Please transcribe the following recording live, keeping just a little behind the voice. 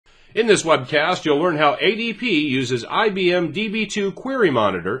In this webcast, you'll learn how ADP uses IBM DB2 Query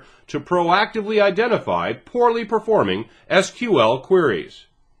Monitor to proactively identify poorly performing SQL queries.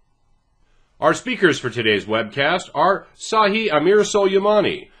 Our speakers for today's webcast are Sahi Amir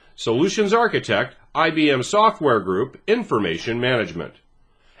Soleimani, Solutions Architect, IBM Software Group, Information Management,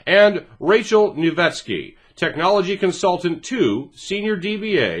 and Rachel Nuvetsky, Technology Consultant 2, Senior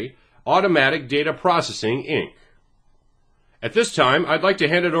DBA, Automatic Data Processing, Inc. At this time, I'd like to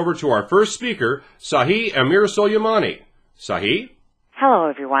hand it over to our first speaker, Sahi Amir Soleimani. Sahi? Hello,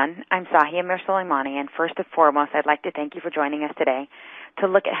 everyone. I'm Sahi Amir Soleimani, and first and foremost, I'd like to thank you for joining us today to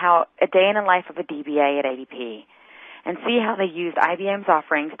look at how a day in the life of a DBA at ADP and see how they used IBM's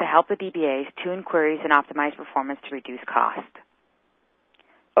offerings to help the DBAs tune queries and optimize performance to reduce cost.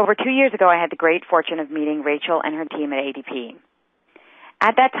 Over 2 years ago, I had the great fortune of meeting Rachel and her team at ADP.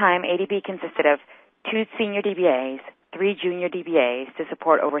 At that time, ADP consisted of 2 senior DBAs, 3 junior DBAs to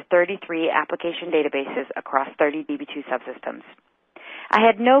support over 33 application databases across 30 DB2 subsystems. I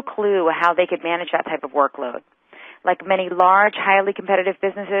had no clue how they could manage that type of workload. Like many large, highly competitive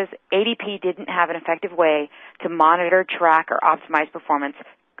businesses, ADP didn't have an effective way to monitor, track, or optimize performing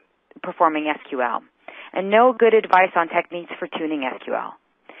SQL, and no good advice on techniques for tuning SQL.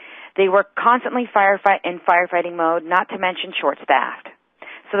 They were constantly in firefighting mode, not to mention short-staffed.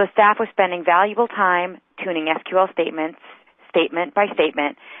 So the staff was spending valuable time tuning SQL statement by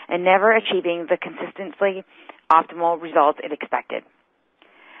statement and never achieving the consistently optimal results it expected.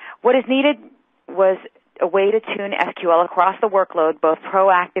 What is needed was a way to tune SQL across the workload both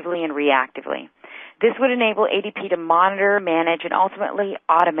proactively and reactively. This would enable ADP to monitor, manage, and ultimately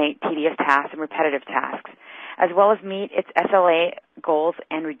automate tedious tasks and repetitive tasks, as well as meet its SLA goals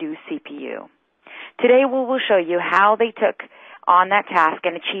and reduce CPU. Today we will show you how they took on that task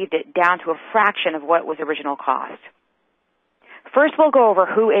and achieved it down to a fraction of what was original cost. First, we'll go over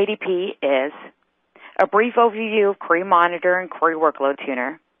who ADP is, a brief overview of Query Monitor and Query Workload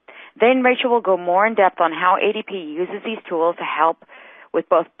Tuner. Then Rachel will go more in depth on how ADP uses these tools to help with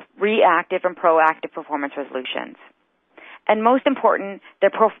both reactive and proactive performance resolutions. And most important,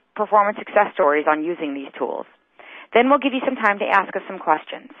 their performance success stories on using these tools. Then we'll give you some time to ask us some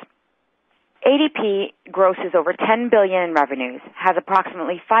questions. ADP grosses over $10 billion in revenues, has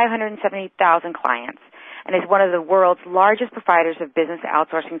approximately 570,000 clients, and is one of the world's largest providers of business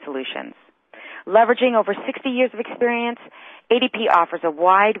outsourcing solutions. Leveraging over 60 years of experience, ADP offers a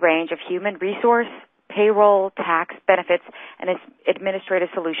wide range of human resource, payroll, tax, benefits, and administrative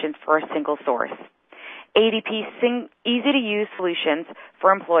solutions for a single source. ADP's easy-to-use solutions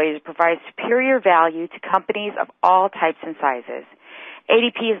for employees provide superior value to companies of all types and sizes.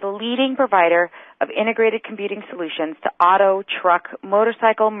 ADP is the leading provider of integrated computing solutions to auto, truck,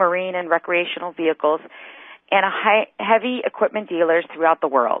 motorcycle, marine, and recreational vehicles and heavy equipment dealers throughout the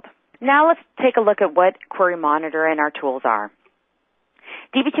world. Now let's take a look at what Query Monitor and our tools are.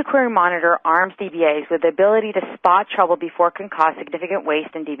 DB2 Query Monitor arms DBAs with the ability to spot trouble before it can cause significant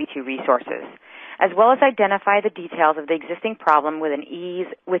waste in DB2 resources, as well as identify the details of the existing problem with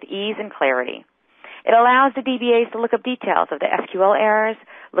ease and clarity. It allows the DBAs to look up details of the SQL errors,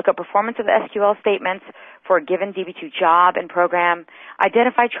 look up performance of the SQL statements for a given DB2 job and program,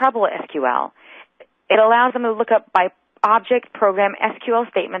 identify trouble at SQL. It allows them to look up by object, program,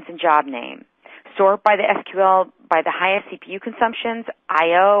 SQL statements, and job name. Sort by the SQL by the highest CPU consumptions,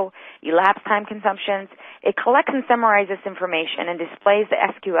 I/O, elapsed time consumptions. It collects and summarizes information and displays the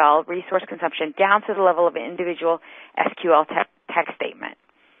SQL resource consumption down to the level of an individual SQL text statement.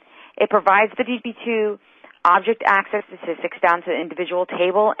 It provides the DB2 object access statistics down to the individual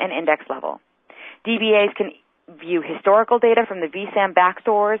table and index level. DBAs can view historical data from the vSAN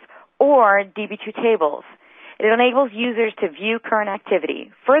backstores or DB2 tables. It enables users to view current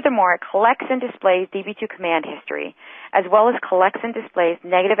activity. Furthermore, it collects and displays DB2 command history, as well as collects and displays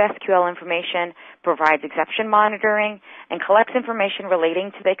negative SQL information, provides exception monitoring, and collects information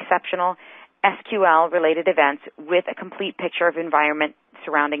relating to the exceptional SQL-related events with a complete picture of environment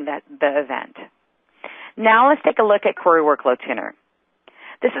surrounding the event. Now let's take a look at Query Workload Tuner.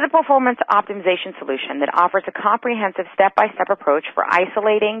 This is a performance optimization solution that offers a comprehensive step-by-step approach for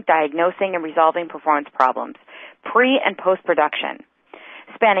isolating, diagnosing, and resolving performance problems, pre- and post-production,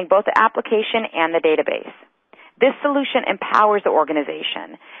 spanning both the application and the database. This solution empowers the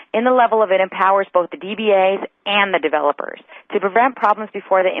organization. In the level of it empowers both the DBAs and the developers to prevent problems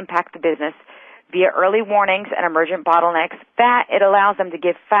before they impact the business via early warnings and emergent bottlenecks. That it allows them to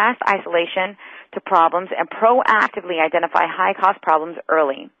give fast isolation to problems and proactively identify high-cost problems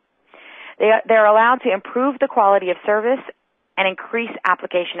early. They're allowed to improve the quality of service and increase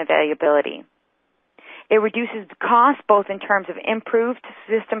application availability. It reduces costs both in terms of improved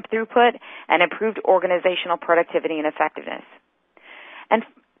system throughput and improved organizational productivity and effectiveness.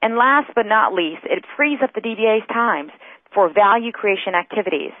 And last but not least, it frees up the DBA's time for value creation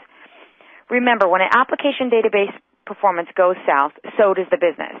activities. Remember, when an application database performance goes south, so does the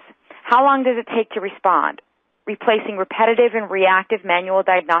business. How long does it take to respond? Replacing repetitive and reactive manual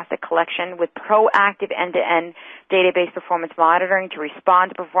diagnostic collection with proactive end-to-end database performance monitoring to respond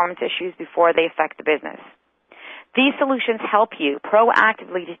to performance issues before they affect the business. These solutions help you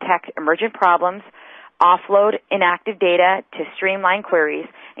proactively detect emergent problems, offload inactive data to streamline queries,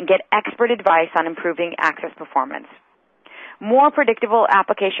 and get expert advice on improving access performance. More predictable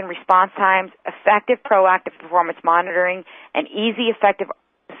application response times, effective proactive performance monitoring, and easy, effective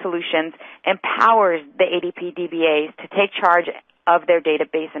solutions empowers the ADP DBAs to take charge of their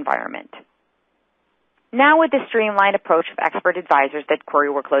database environment. Now, with the streamlined approach of expert advisors that Query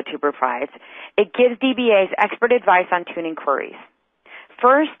Workload 2 provides, it gives DBAs expert advice on tuning queries.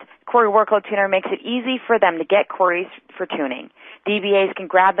 First, Query Workload Tuner makes it easy for them to get queries for tuning. DBAs can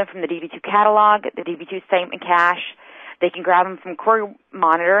grab them from the DB2 catalog, the DB2 statement cache. They can grab them from Query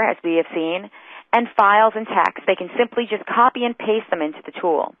Monitor, as we have seen, and files and text. They can simply just copy and paste them into the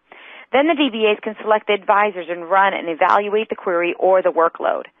tool. Then the DBAs can select the advisors and run and evaluate the query or the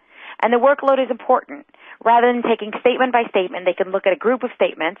workload. And the workload is important. Rather than taking statement by statement, they can look at a group of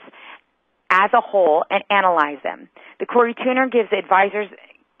statements as a whole and analyze them. The Query Tuner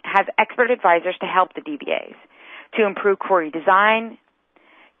has expert advisors to help the DBAs to improve query design,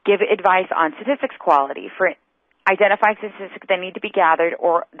 give advice on statistics quality, for identifying statistics that need to be gathered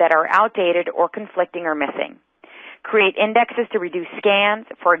or that are outdated or conflicting or missing. Create indexes to reduce scans,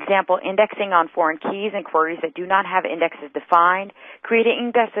 for example, indexing on foreign keys and queries that do not have indexes defined, creating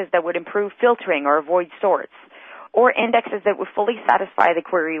indexes that would improve filtering or avoid sorts, or indexes that would fully satisfy the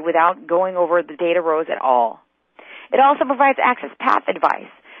query without going over the data rows at all. It also provides access path advice.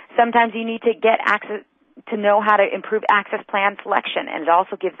 Sometimes you need to get access to know how to improve access plan selection, and it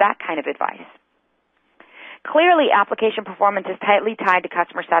also gives that kind of advice. Clearly, application performance is tightly tied to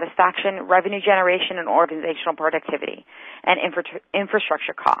customer satisfaction, revenue generation, and organizational productivity, and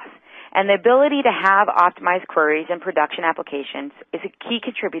infrastructure costs. And the ability to have optimized queries in production applications is a key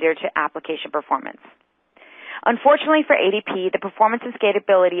contributor to application performance. Unfortunately for ADP, the performance and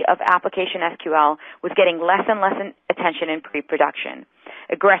scalability of application SQL was getting less and less attention in pre-production.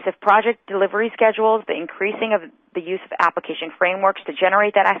 Aggressive project delivery schedules, the increasing of the use of application frameworks to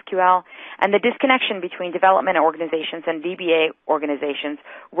generate that SQL, and the disconnection between development organizations and DBA organizations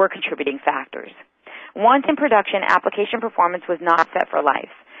were contributing factors. Once in production, application performance was not set for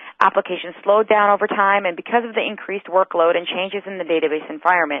life. Applications slowed down over time, and because of the increased workload and changes in the database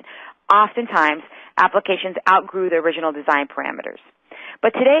environment, oftentimes applications outgrew the original design parameters.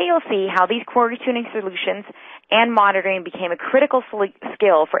 But today you'll see how these query tuning solutions and monitoring became a critical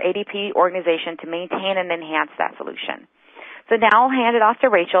skill for ADP organization to maintain and enhance that solution. So now I'll hand it off to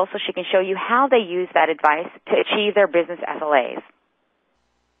Rachel so she can show you how they use that advice to achieve their business SLAs.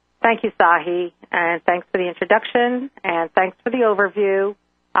 Thank you, Sahi, and thanks for the introduction, and thanks for the overview.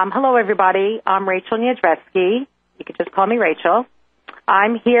 Hello, everybody. I'm Rachel Niedrzewski. You can just call me Rachel.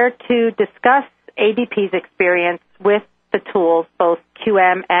 I'm here to discuss ADP's experience with the tools, both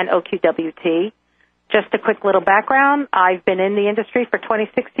QM and OQWT. Just a quick little background. I've been in the industry for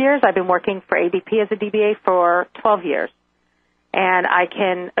 26 years. I've been working for ADP as a DBA for 12 years. And I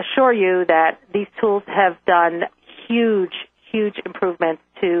can assure you that these tools have done huge improvements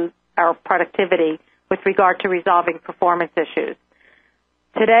to our productivity with regard to resolving performance issues.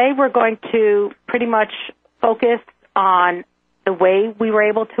 Today, we're going to pretty much focus on the way we were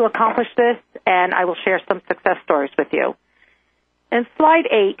able to accomplish this, and I will share some success stories with you. In slide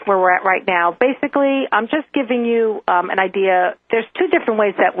 8, where we're at right now, basically, I'm just giving you an idea. There's two different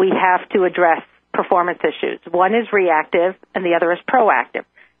ways that we have to address performance issues. One is reactive, and the other is proactive.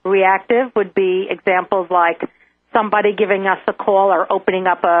 Reactive would be examples like somebody giving us a call or opening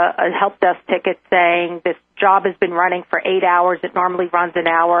up a help desk ticket saying, this job has been running for 8 hours. It normally runs an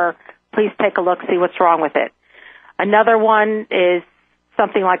hour. Please take a look, see what's wrong with it. Another one is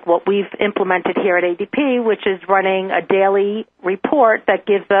something like what we've implemented here at ADP, which is running a daily report that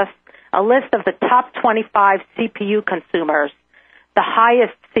gives us a list of the top 25 CPU consumers, the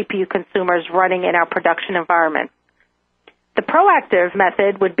highest CPU consumers running in our production environment. The proactive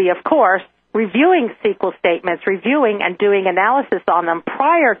method would be, of course, reviewing SQL statements, reviewing and doing analysis on them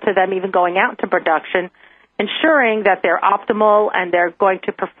prior to them even going out into production, ensuring that they're optimal and they're going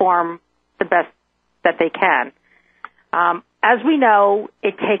to perform the best that they can. As we know,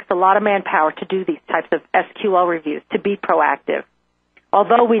 it takes a lot of manpower to do these types of SQL reviews, to be proactive.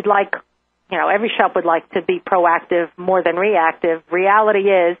 Although we'd like every shop would like to be proactive more than reactive. Reality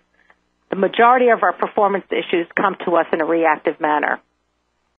is the majority of our performance issues come to us in a reactive manner.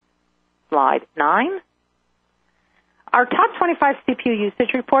 Slide 9. Our top 25 CPU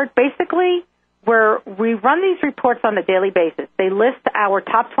usage report, basically, we run these reports on a daily basis. They list our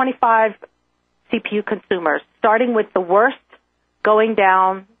top 25 CPU consumers, starting with the worst, going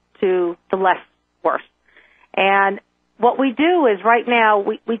down to the less worst. And what we do is right now,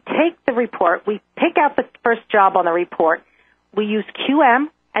 we take the report, we pick out the first job on the report, we use QM,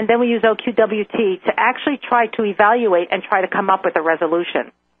 and then we use OQWT to actually try to evaluate and try to come up with a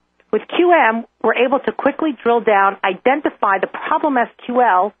resolution. With QM, we're able to quickly drill down, identify the problem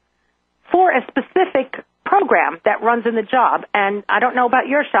SQL for a specific program that runs in the job. And I don't know about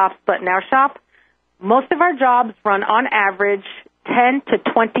your shops, but in our shop, most of our jobs run on average 10 to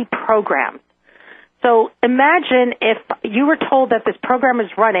 20 programs. So imagine if you were told that this program is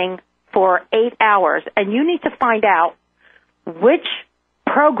running for 8 hours and you need to find out which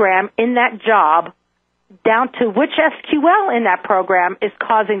program in that job down to which SQL in that program is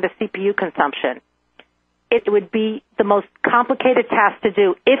causing the CPU consumption. It would be the most complicated task to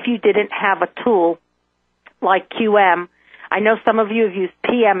do if you didn't have a tool like QM. I know some of you have used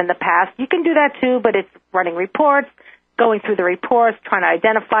PM in the past. You can do that too, but it's running reports, going through the reports, trying to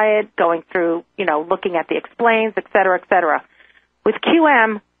identify it, going through, looking at the explains, et cetera, et cetera. With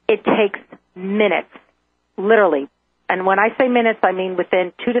QM, it takes minutes, literally. And when I say minutes, I mean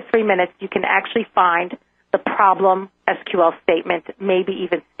within 2 to 3 minutes, you can actually find the problem SQL statement, maybe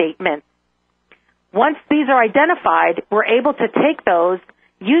even statements. Once these are identified, we're able to take those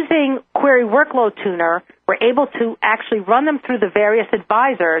using Query Workload Tuner. We're able to actually run them through the various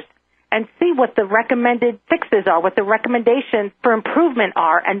advisors and see what the recommended fixes are, what the recommendations for improvement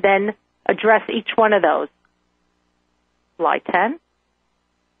are, and then address each one of those. Slide 10.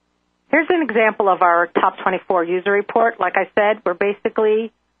 Here's an example of our top 24 user report. Like I said,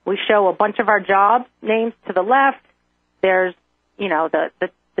 we show a bunch of our job names to the left. There's,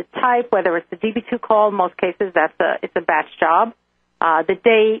 the type, whether it's the DB2 call, in most cases it's a batch job, the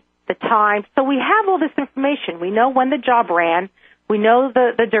date, the time. So we have all this information. We know when the job ran. We know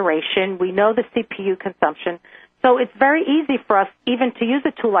the duration. We know the CPU consumption. So it's very easy for us even to use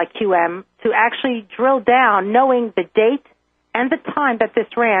a tool like QM to actually drill down knowing the date and the time that this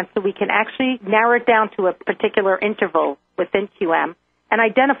ran so we can actually narrow it down to a particular interval within QM and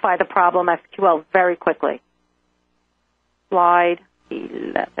identify the problem SQL very quickly. Slide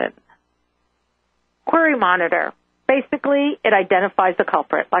 11. Query Monitor. Basically, it identifies the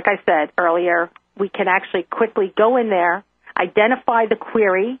culprit. Like I said earlier, we can actually quickly go in there, identify the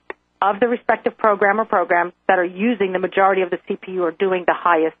query of the respective program or programs that are using the majority of the CPU or doing the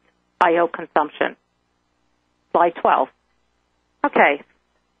highest I/O consumption. Slide 12. Okay,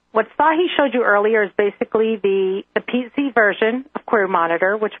 what Sahi showed you earlier is basically the PC version of Query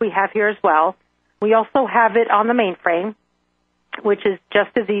Monitor, which we have here as well. We also have it on the mainframe, which is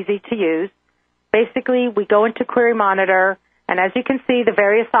just as easy to use. Basically, we go into Query Monitor, and as you can see, the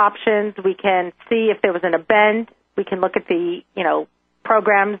various options, we can see if there was an append. We can look at the,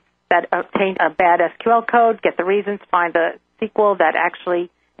 programs that obtained a bad SQL code, get the reasons, find the SQL that actually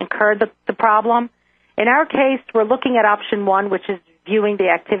incurred the problem. In our case, we're looking at option 1, which is viewing the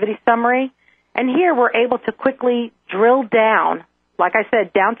activity summary. And here we're able to quickly drill down, like I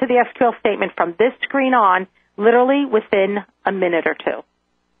said, down to the SQL statement from this screen on, literally within a minute or two.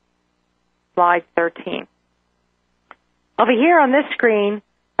 Slide 13. Over here on this screen,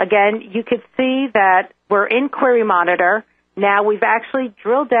 again, you could see that we're in Query Monitor. Now we've actually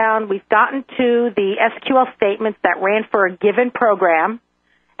drilled down. We've gotten to the SQL statements that ran for a given program,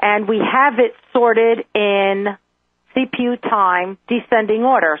 and we have it sorted in CPU time descending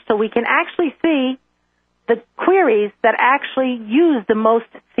order. So we can actually see the queries that actually use the most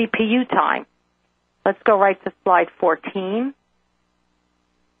CPU time. Let's go right to slide 14.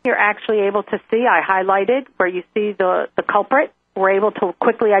 You're actually able to see, I highlighted where you see the culprit. We're able to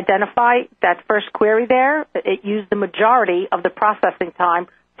quickly identify that first query there. It used the majority of the processing time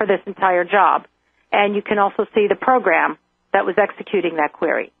for this entire job. And you can also see the program that was executing that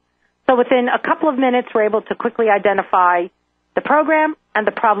query. So within a couple of minutes, we're able to quickly identify the program and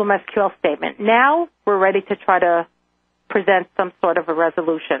the problem SQL statement. Now we're ready to try to present some sort of a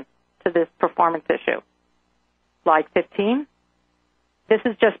resolution to this performance issue. Slide 15. This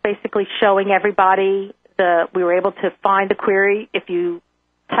is just basically showing everybody we were able to find the query. If you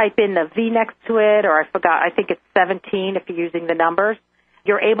type in the V next to it, or I think it's 17 if you're using the numbers,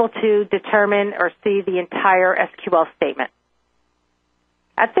 you're able to determine or see the entire SQL statement.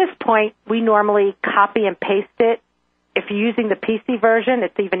 At this point, we normally copy and paste it If you're using the PC version,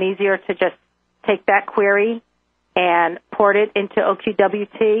 it's even easier to just take that query and port it into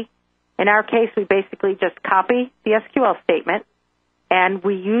OQWT. In our case, we basically just copy the SQL statement, and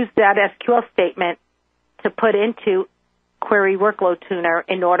we use that SQL statement to put into Query Workload Tuner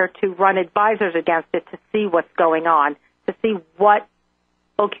in order to run advisors against it to see what's going on, to see what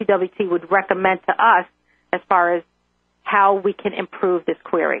OQWT would recommend to us as far as how we can improve this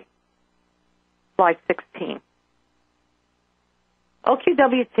query. Slide 16.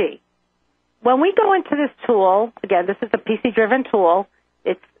 OQWT. When we go into this tool, again, this is a PC-driven tool,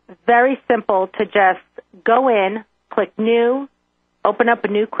 it's very simple to just go in, click New, open up a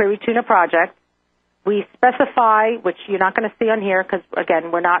new Query Tuner project. We specify, which you're not going to see on here because,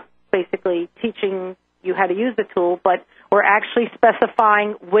 again, we're not basically teaching you how to use the tool, but we're actually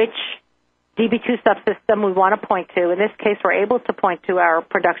specifying which DB2 subsystem we want to point to. In this case, we're able to point to our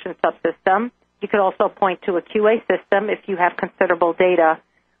production subsystem. You could also point to a QA system if you have considerable data,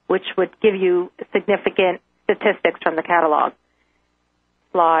 which would give you significant statistics from the catalog.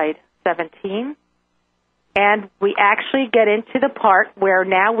 Slide 17. And we actually get into the part where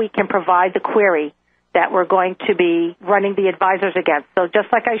now we can provide the query that we're going to be running the advisors against. So just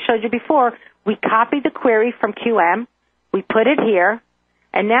like I showed you before, we copied the query from QM, we put it here,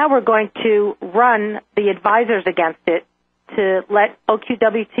 and now we're going to run the advisors against it to let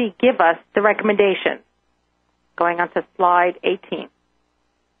OQWT give us the recommendations. Going on to slide 18.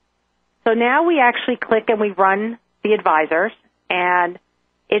 So now we actually click and we run the advisors, and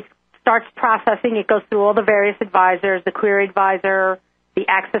it starts processing. It goes through all the various advisors, the query advisor, the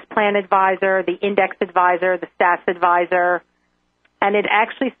access plan advisor, the index advisor, the stats advisor, and it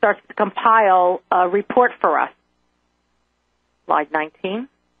actually starts to compile a report for us. Slide 19.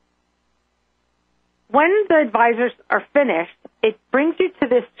 When the advisors are finished, it brings you to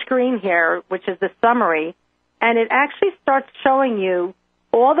this screen here, which is the summary, and it actually starts showing you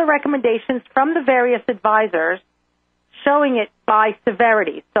all the recommendations from the various advisors, showing it by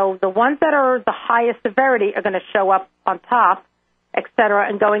severity. So the ones that are the highest severity are going to show up on top, et cetera,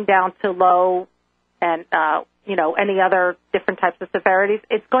 and going down to low and, any other different types of severities.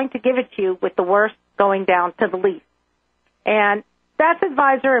 It's going to give it to you with the worst going down to the least. And Stats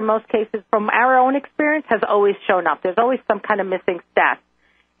Advisor, in most cases, from our own experience, has always shown up. There's always some kind of missing stats.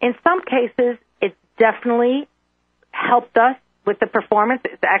 In some cases, it's definitely helped us with the performance.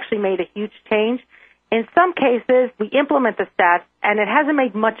 It's actually made a huge change. In some cases, we implement the stats, and it hasn't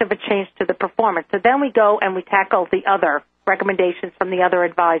made much of a change to the performance. So then we go and we tackle the other recommendations from the other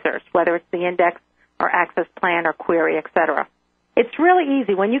advisors, whether it's the index or access plan or query, et cetera. It's really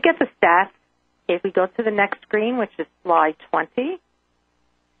easy. When you get the stats, if we go to the next screen, which is slide 20,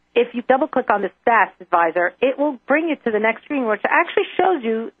 if you double-click on the Stats Advisor, it will bring you to the next screen, which actually shows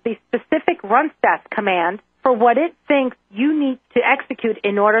you the specific run stats command for what it thinks you need to execute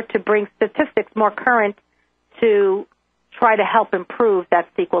in order to bring statistics more current to try to help improve that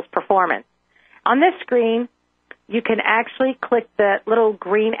SQL's performance. On this screen, you can actually click the little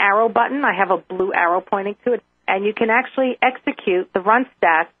green arrow button. I have a blue arrow pointing to it, and you can actually execute the run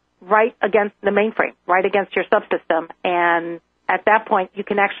stats right against the mainframe, right against your subsystem, and at that point, you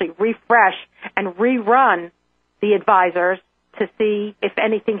can actually refresh and rerun the advisors to see if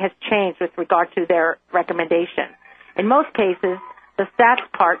anything has changed with regard to their recommendation. In most cases, the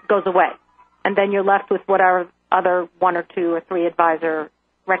stats part goes away, and then you're left with whatever other 1 or 2 or 3 advisor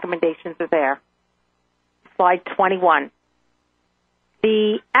recommendations are there. Slide 21.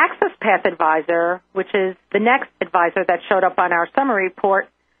 The Access Path Advisor, which is the next advisor that showed up on our summary report,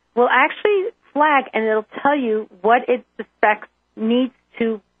 will actually flag and it'll tell you what it suspects needs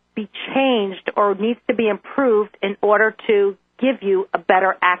to be changed or needs to be improved in order to give you a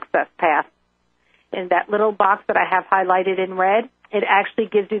better access path. In that little box that I have highlighted in red, it actually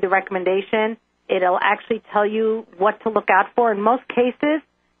gives you the recommendation. It'll actually tell you what to look out for. In most cases,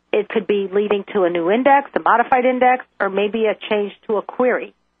 it could be leading to a new index, a modified index, or maybe a change to a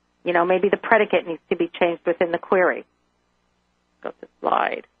query. Maybe the predicate needs to be changed within the query. Go to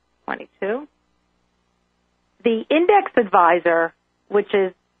slide 22. The Index Advisor, which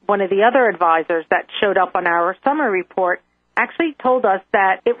is one of the other advisors that showed up on our summary report, actually told us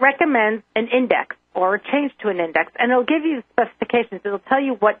that it recommends an index or a change to an index, and it'll give you the specifications. It'll tell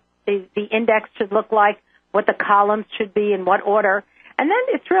you what the index should look like, what the columns should be, in what order. And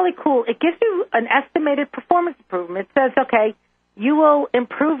then it's really cool. It gives you an estimated performance improvement. It says, okay, you will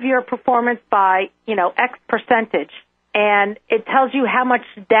improve your performance by, X percentage. And it tells you how much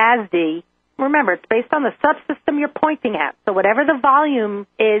DASD. Remember, it's based on the subsystem you're pointing at. So whatever the volume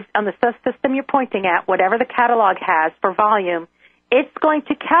is on the subsystem you're pointing at, whatever the catalog has for volume, it's going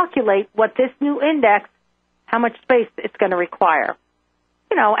to calculate what this new index, how much space it's going to require.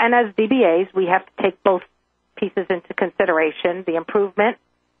 And as DBAs, we have to take both pieces into consideration, the improvement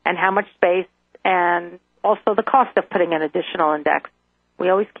and how much space, and also the cost of putting an additional index. We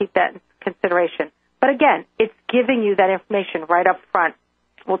always keep that in consideration. But again, it's giving you that information right up front.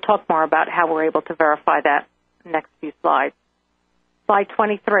 We'll talk more about how we're able to verify that in the next few slides. Slide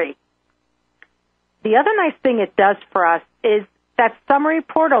 23. The other nice thing it does for us is that summary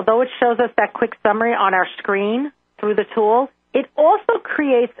report, although it shows us that quick summary on our screen through the tool, it also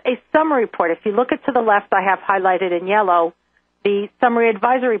creates a summary report. If you look at to the left, I have highlighted in yellow the summary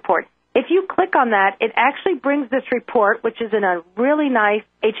advisory report. If you click on that, it actually brings this report, which is in a really nice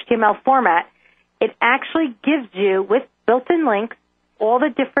HTML format. It actually gives you, with built-in links, all the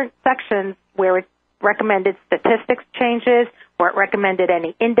different sections where it recommended statistics changes, where it recommended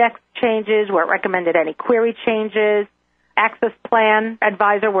any index changes, where it recommended any query changes, access plan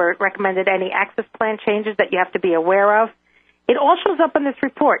advisor, where it recommended any access plan changes that you have to be aware of. It all shows up in this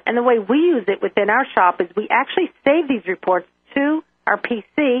report, and the way we use it within our shop is we actually save these reports to our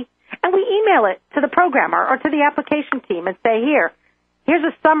PC, and we email it to the programmer or to the application team and say, here's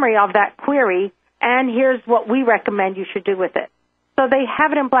a summary of that query, and here's what we recommend you should do with it. So they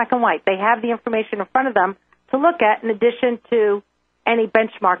have it in black and white. They have the information in front of them to look at in addition to any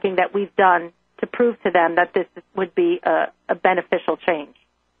benchmarking that we've done to prove to them that this would be a beneficial change.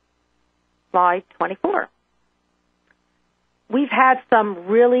 Slide 24. We've had some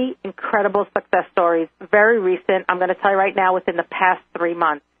really incredible success stories, very recent. I'm going to tell you right now, within the past 3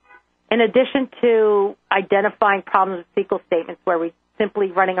 months. In addition to identifying problems with SQL statements where we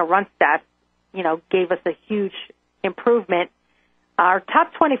simply running a run stat, gave us a huge improvement, our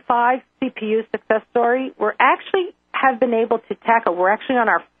top 25 CPU success story, we're actually have been able to tackle. We're actually on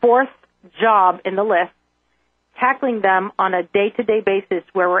our 4th job in the list, tackling them on a day-to-day basis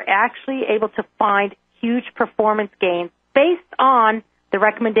where we're actually able to find huge performance gains based on the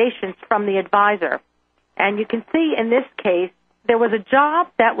recommendations from the advisor. And you can see in this case, there was a job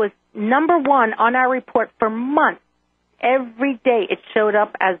that was number 1 on our report for months. Every day it showed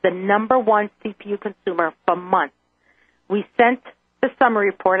up as the number 1 CPU consumer for months. We sent the summary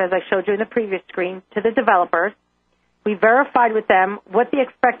report, as I showed you in the previous screen, to the developers. We verified with them what the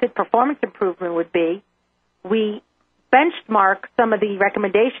expected performance improvement would be. We benchmark some of the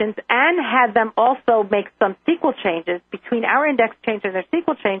recommendations and had them also make some SQL changes between our index change and their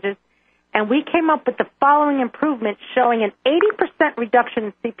SQL changes, and we came up with the following improvement showing an 80% reduction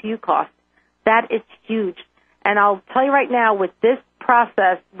in CPU cost. That is huge. And I'll tell you right now, with this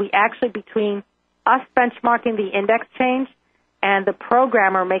process, we actually, between us benchmarking the index change and the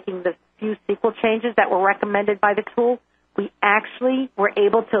programmer making the few SQL changes that were recommended by the tool, we actually were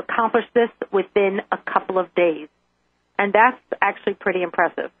able to accomplish this within a couple of days. And that's actually pretty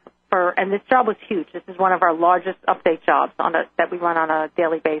impressive. And this job was huge. This is one of our largest update jobs that we run on a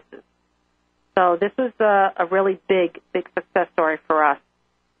daily basis. So this was a really big success story for us.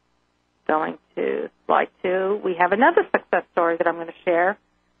 Going to slide 2, we have another success story that I'm going to share.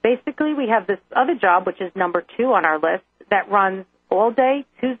 Basically, we have this other job, which is number 2 on our list, that runs all day,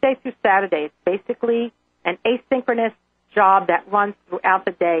 Tuesday through Saturday. It's basically an asynchronous job that runs throughout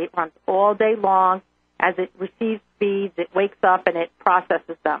the day. It runs all day long. As it receives feeds, it wakes up and it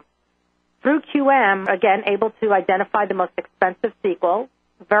processes them. Through QM, again, able to identify the most expensive SQL,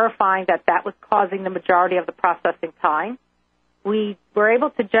 verifying that that was causing the majority of the processing time. We were able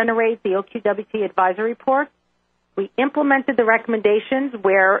to generate the OQWT advisory report. We implemented the recommendations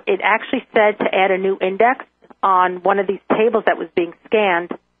where it actually said to add a new index on one of these tables that was being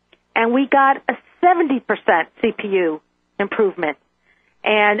scanned, and we got a 70% CPU improvement.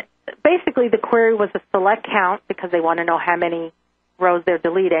 And basically the query was a select count because they want to know how many rows they're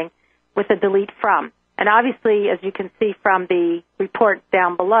deleting with a delete from. And obviously, as you can see from the report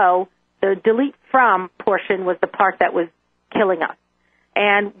down below, the delete from portion was the part that was killing us.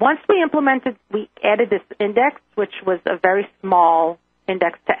 And once we added this index, which was a very small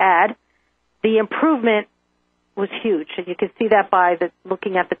index to add, the improvement was huge. And you can see that by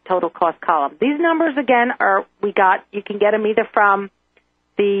looking at the total cost column. These numbers, again, you can get them either from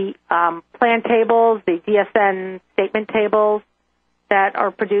the plan tables, the DSN statement tables that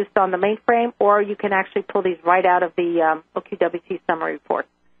are produced on the mainframe, or you can actually pull these right out of the OQWT summary report.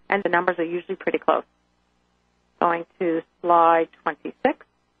 And the numbers are usually pretty close. Going to slide 26.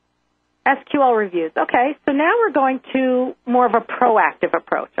 SQL reviews. Okay, so now we're going to more of a proactive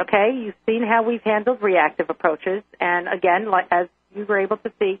approach, okay? You've seen how we've handled reactive approaches, and again, as you were able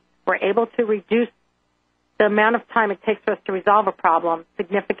to see, we're able to reduce the amount of time it takes for us to resolve a problem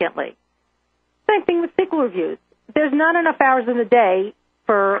significantly. Same thing with SQL reviews. There's not enough hours in the day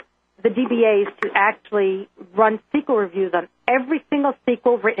for the DBAs to actually run SQL reviews on every single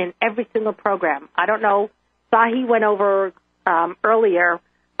SQL written in every single program. I don't know, Sahi went over earlier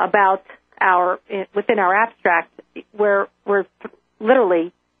about within our abstract, we're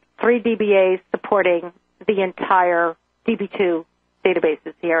literally 3 DBAs supporting the entire DB2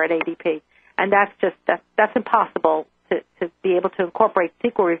 databases here at ADP. And that's impossible to be able to incorporate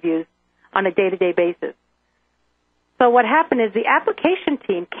SQL reviews on a day-to-day basis. So what happened is the application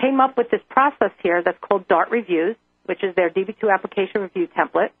team came up with this process here that's called Dart Reviews, which is their DB2 application review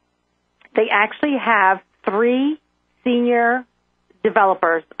template. They actually have 3 senior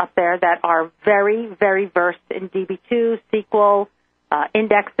developers up there that are very, very versed in DB2, SQL,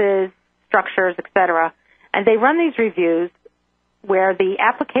 indexes, structures, etc. And they run these reviews where the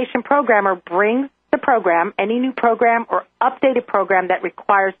application programmer brings the program, any new program or updated program that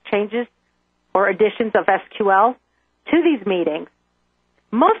requires changes or additions of SQL to these meetings.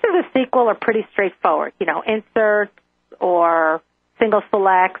 Most of the SQL are pretty straightforward, inserts or single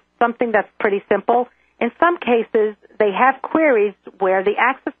selects, something that's pretty simple. In some cases, they have queries where the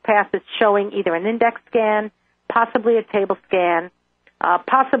access path is showing either an index scan, possibly a table scan,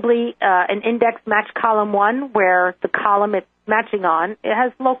 possibly an index match column 1 where the column it's matching on, it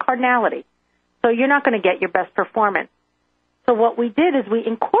has low cardinality. So you're not going to get your best performance. So what we did is we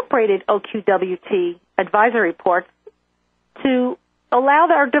incorporated OQWT advisory reports to allow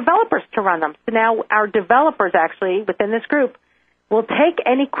our developers to run them. So now our developers actually within this group will take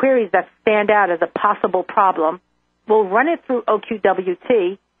any queries that stand out as a possible problem, we'll run it through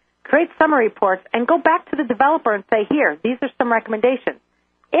OQWT, create summary reports, and go back to the developer and say, here, these are some recommendations.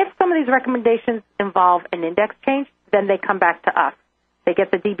 If some of these recommendations involve an index change, then they come back to us. They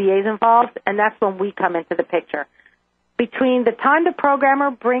get the DBAs involved, and that's when we come into the picture. Between the time the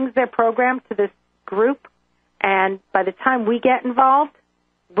programmer brings their program to this group and by the time we get involved,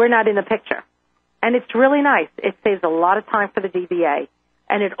 we're not in the picture. And it's really nice. It saves a lot of time for the DBA.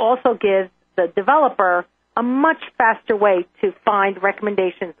 And it also gives the developer a much faster way to find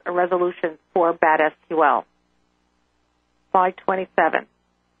recommendations or resolutions for bad SQL. Slide 27.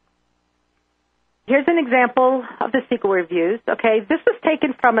 Here's an example of the SQL reviews. Okay, this was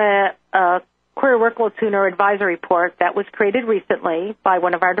taken from a Query Workload Tuner advisory report that was created recently by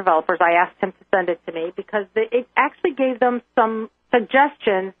one of our developers. I asked him to send it to me because it actually gave them some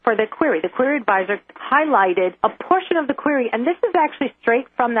suggestions for the query. The query advisor highlighted a portion of the query, and this is actually straight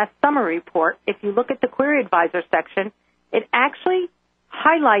from that summary report. If you look at the query advisor section, it actually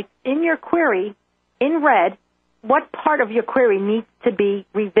highlights in your query, in red, what part of your query needs to be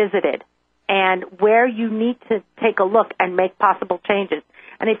revisited and where you need to take a look and make possible changes.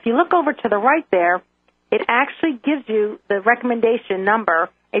 And if you look over to the right there, it actually gives you the recommendation number.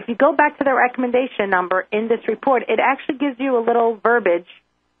 If you go back to the recommendation number in this report, it actually gives you a little verbiage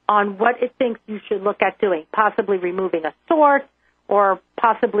on what it thinks you should look at doing, possibly removing a sort or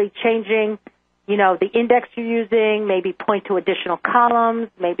possibly changing, the index you're using, maybe point to additional columns,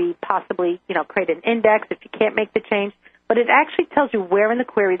 maybe possibly, create an index if you can't make the change. But it actually tells you where in the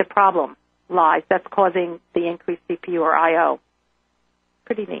query the problem lies that's causing the increased CPU or I/O.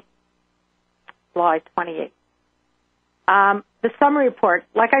 Pretty neat. Slide 28. The summary report,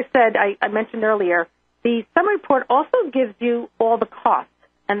 like I said, I mentioned earlier, the summary report also gives you all the costs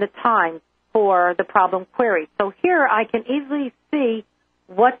and the time for the problem query. So here I can easily see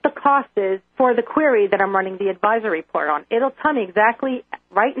what the cost is for the query that I'm running the advisory report on. It'll tell me exactly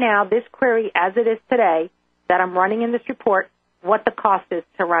right now, this query as it is today that I'm running in this report, what the cost is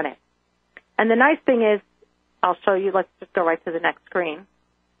to run it. And the nice thing is, I'll show you, let's just go right to the next screen,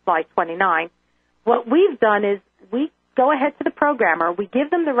 slide 29. What we've done is we go ahead to the programmer, we give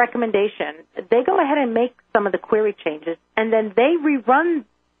them the recommendation, they go ahead and make some of the query changes, and then they rerun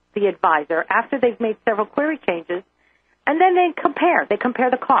the advisor after they've made several query changes, and then they compare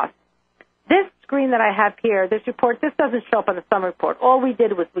the cost. This screen that I have here, this report, this doesn't show up on the summary report. All we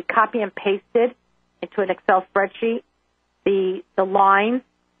did was we copy and pasted into an Excel spreadsheet the lines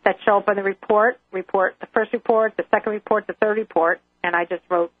that show up on the report, the first report, the second report, the third report, and I just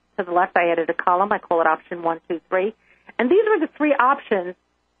wrote to the left, I added a column, I call it option 1, 2, 3. And these were the 3 options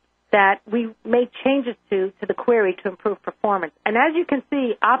that we made changes to the query to improve performance. And as you can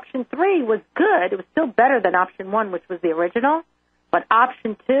see, option 3 was good. It was still better than option 1, which was the original. But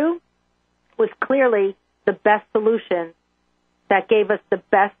option 2 was clearly the best solution that gave us the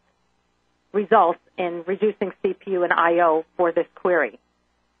best results in reducing CPU and I/O for this query.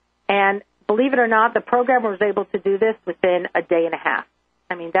 And believe it or not, the programmer was able to do this within a day and a half.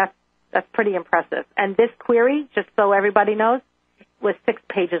 I mean, that's pretty impressive. And this query, just so everybody knows, was 6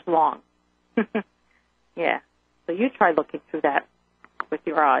 pages long. Yeah. So you try looking through that with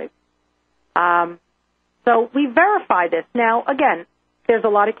your eyes. So we verify this. Now, again, there's a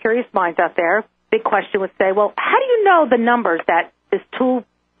lot of curious minds out there. Big question would say, well, how do you know the numbers that this tool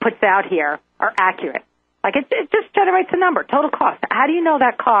puts out here are accurate? Like it just generates a number, total cost. How do you know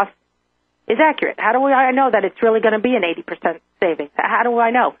that cost is accurate? How do I know that it's really going to be an 80% savings? How do I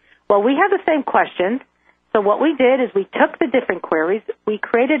know? Well, we have the same questions. So what we did is we took the different queries. We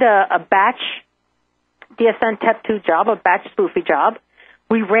created a batch DSN TEP2 job, a batch spoofy job.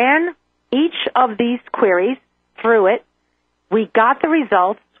 We ran each of these queries through it. We got the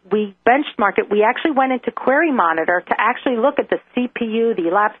results. We benchmarked it. We actually went into Query Monitor to actually look at the CPU, the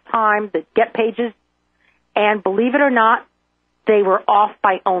elapsed time, the get pages, and believe it or not, they were off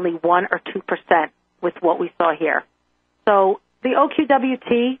by only 1 or 2% with what we saw here. So the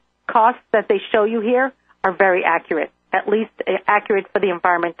OQWT costs that they show you here are very accurate, at least accurate for the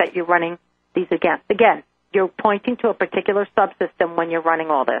environment that you're running these against. Again, you're pointing to a particular subsystem when you're running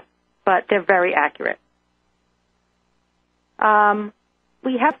all this, but they're very accurate.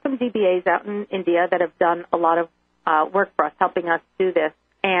 We have some DBAs out in India that have done a lot of work for us, helping us do this.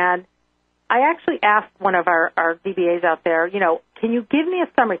 And I actually asked one of our DBAs out there, can you give me a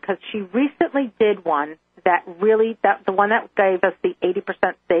summary? Because she recently did one that the one that gave us the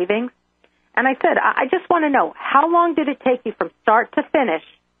 80% savings. And I said, I just want to know, how long did it take you from start to finish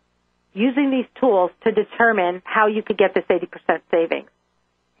using these tools to determine how you could get this 80% savings?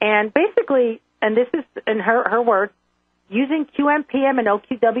 And basically, and this is in her words, using QMPM and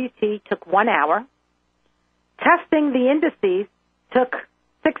OQWT took 1 hour. Testing the indices took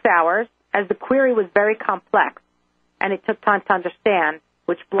 6 hours, as the query was very complex, and it took time to understand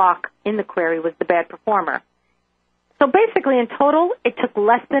which block in the query was the bad performer. So basically, in total, it took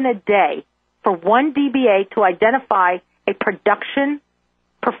less than a day for one DBA to identify a production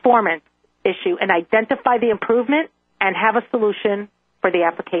performance issue and identify the improvement and have a solution for the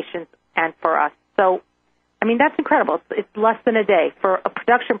applications and for us. So, that's incredible. It's less than a day for a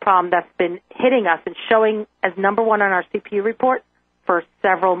production problem that's been hitting us and showing as number one on our CPU report for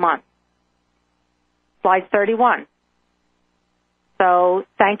several months. Slide 31. So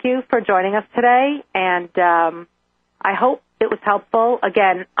thank you for joining us today, and I hope it was helpful.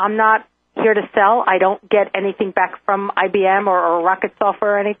 Again, I'm not here to sell. I don't get anything back from IBM or Rocket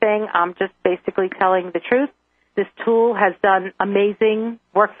Software or anything. I'm just basically telling the truth. This tool has done amazing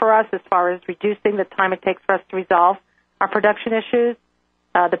work for us as far as reducing the time it takes for us to resolve our production issues.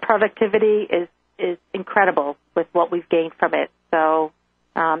 The productivity is incredible with what we've gained from it. So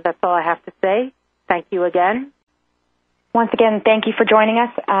that's all I have to say. Thank you again. Once again, thank you for joining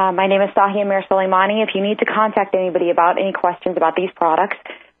us. My name is Sahia Mir Soleimani. If you need to contact anybody about any questions about these products,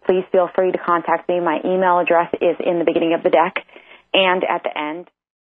 please feel free to contact me. My email address is in the beginning of the deck and at the end.